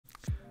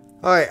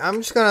Alright, I'm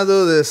just gonna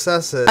do this,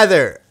 that's it. Hi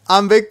there,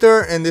 I'm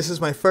Victor and this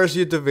is my first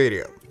YouTube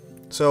video.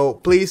 So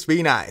please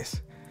be nice.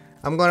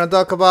 I'm gonna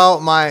talk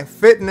about my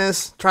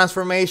fitness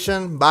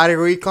transformation, body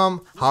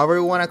recom, however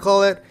you wanna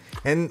call it.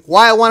 And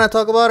why I wanna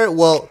talk about it?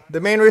 Well, the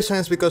main reason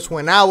is because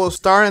when I was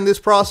starting this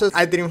process,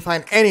 I didn't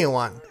find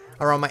anyone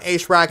around my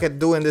age bracket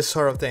doing this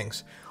sort of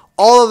things.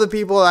 All of the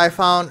people that I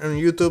found on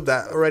YouTube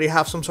that already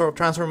have some sort of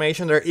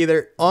transformation, they're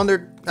either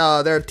under,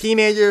 they're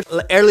teenagers,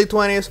 early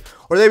 20s,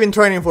 or they've been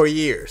training for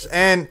years.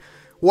 And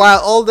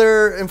while all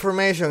their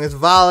information is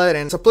valid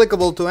and it's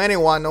applicable to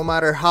anyone, no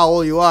matter how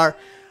old you are,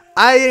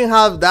 I didn't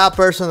have that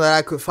person that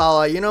I could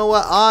follow. You know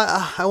what?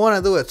 I want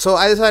to do it. So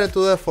I decided to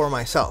do it for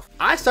myself.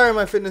 I started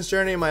my fitness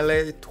journey in my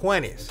late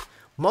 20s.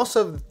 Most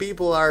of the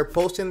people are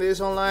posting this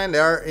online. They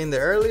are in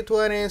their early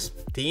 20s,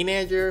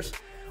 teenagers,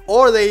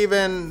 or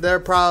they're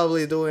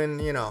probably doing,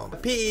 you know,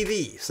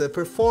 PEDs, the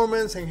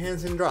performance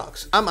enhancing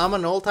drugs. I'm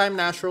an all-time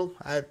natural.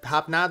 I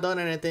have not done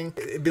anything.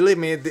 Believe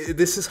me,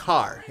 this is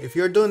hard. If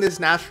you're doing this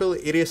naturally,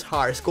 it is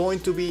hard. It's going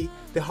to be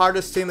the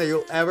hardest thing that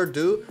you'll ever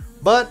do,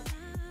 but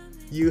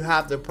you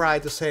have the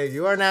pride to say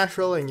you are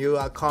natural and you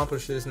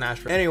accomplish this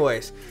naturally.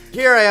 Anyways,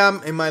 here I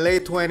am in my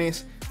late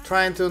 20s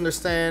trying to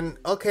understand,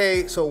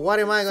 okay, so what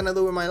am I gonna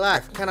do with my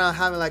life? Kind of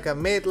having like a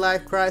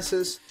midlife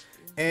crisis.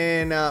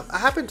 And I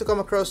happened to come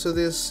across to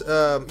this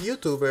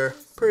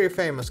YouTuber, pretty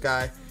famous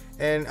guy,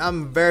 and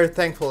I'm very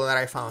thankful that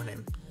I found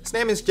him. His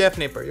name is Jeff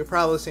Nippard. You've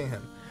probably seen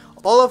him.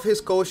 All of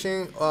his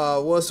coaching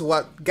was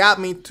what got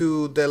me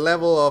to the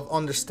level of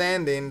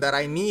understanding that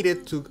I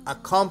needed to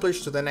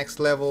accomplish to the next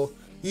level.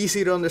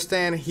 Easy to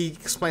understand. He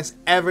explains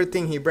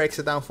everything. He breaks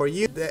it down for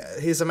you.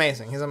 He's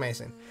amazing. He's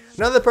amazing.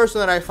 Another person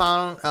that I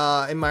found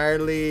in my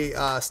early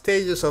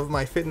stages of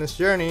my fitness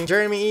journey,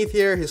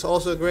 Ethier. He's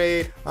also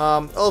great.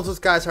 All of those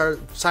guys are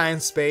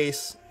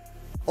science-based.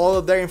 All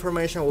of their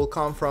information will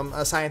come from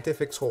a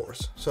scientific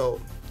source. So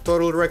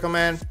totally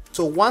recommend.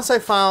 So once I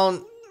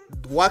found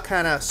what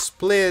kind of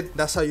split,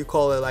 that's how you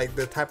call it, like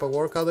the type of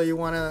workout that you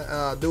want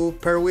to do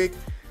per week.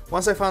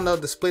 Once I found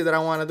out the split that I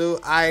want to do,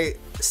 I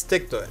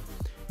stick to it.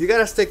 You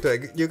gotta stick to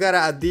it. You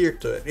gotta adhere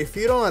to it. If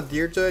you don't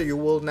adhere to it, you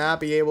will not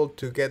be able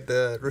to get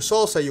the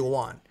results that you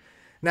want.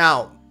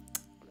 Now,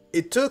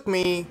 it took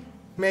me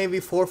maybe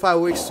 4 or 5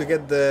 weeks to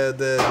get the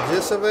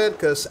gist of it,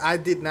 because I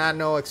did not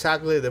know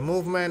exactly the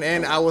movement,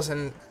 and I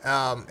wasn't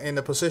in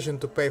the position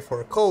to pay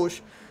for a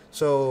coach,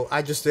 so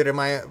I just did it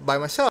by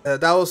myself.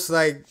 That was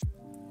like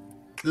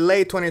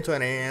late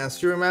 2020, and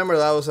as you remember,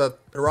 that was a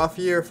rough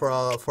year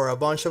for a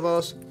bunch of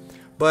us,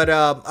 but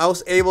I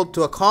was able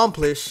to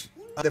accomplish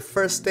the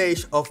first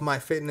stage of my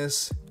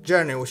fitness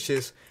journey, which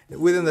is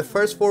within the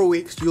first 4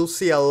 weeks, you'll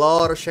see a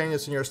lot of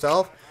changes in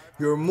yourself.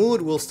 Your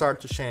mood will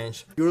start to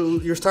change.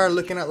 You start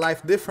looking at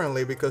life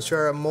differently because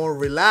you're more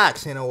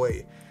relaxed in a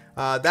way.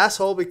 That's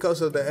all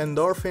because of the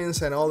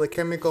endorphins and all the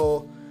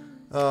chemical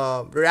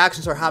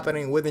reactions are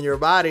happening within your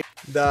body.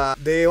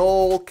 They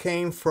all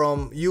came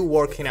from you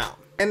working out.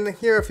 And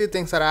here are a few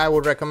things that I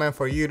would recommend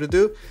for you to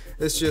do.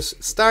 Is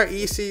just start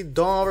easy,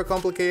 don't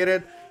overcomplicate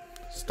it.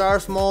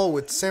 Start small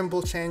with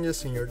simple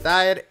changes in your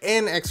diet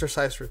and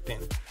exercise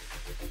routine.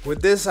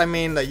 With this, I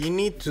mean that you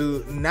need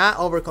to not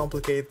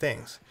overcomplicate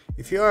things.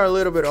 If you are a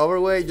little bit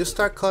overweight, just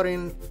start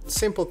cutting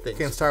simple things.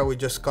 You can start with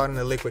just cutting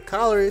the liquid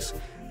calories.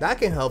 That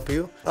can help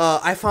you.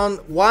 I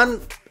found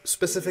one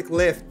specific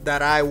lift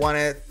that I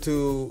wanted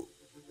to,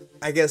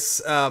 I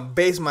guess,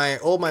 base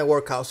all my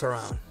workouts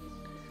around.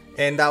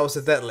 And that was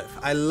the deadlift.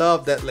 I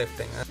love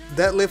deadlifting.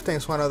 Deadlifting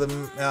is one of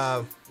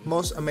the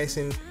most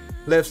amazing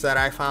lifts that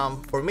I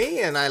found for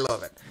me, and I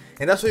love it.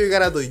 And that's what you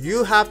gotta do.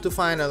 You have to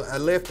find a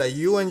lift that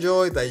you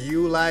enjoy, that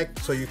you like,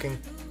 so you can,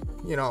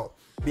 you know,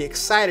 be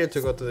excited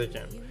to go to the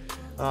gym.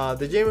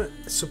 The gym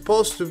is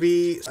supposed to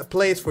be a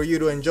place for you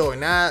to enjoy,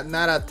 not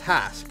a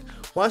task.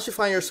 Once you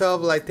find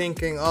yourself like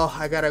thinking, oh,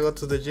 I gotta go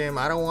to the gym,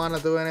 I don't want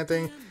to do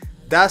anything,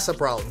 that's a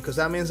problem, because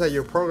that means that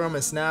your program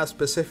is not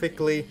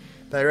specifically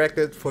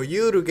directed for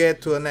you to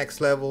get to a next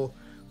level,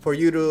 for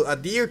you to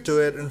adhere to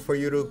it, and for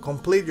you to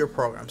complete your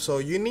program. So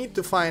you need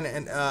to find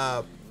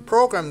a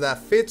program that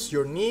fits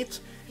your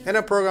needs and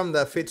a program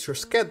that fits your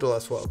schedule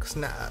as well. Because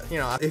you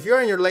know, if you're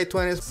in your late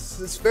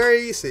 20s, it's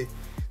very easy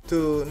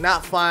to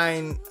not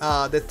find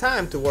the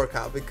time to work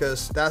out,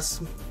 because that's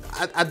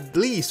at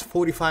least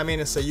 45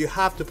 minutes that you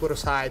have to put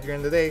aside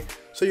during the day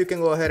so you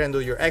can go ahead and do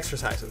your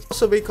exercises.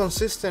 Also, be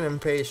consistent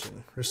and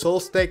patient.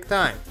 Results take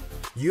time.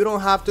 You don't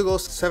have to go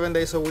 7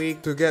 days a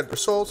week to get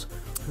results.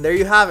 There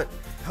you have it.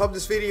 I hope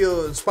this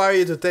video inspires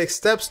you to take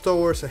steps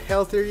towards a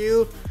healthier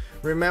you.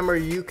 Remember,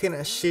 you can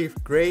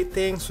achieve great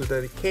things with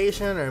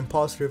dedication and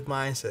positive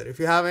mindset. If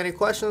you have any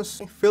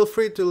questions, feel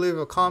free to leave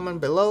a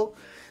comment below.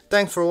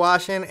 Thanks for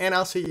watching, and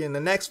I'll see you in the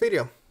next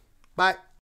video. Bye.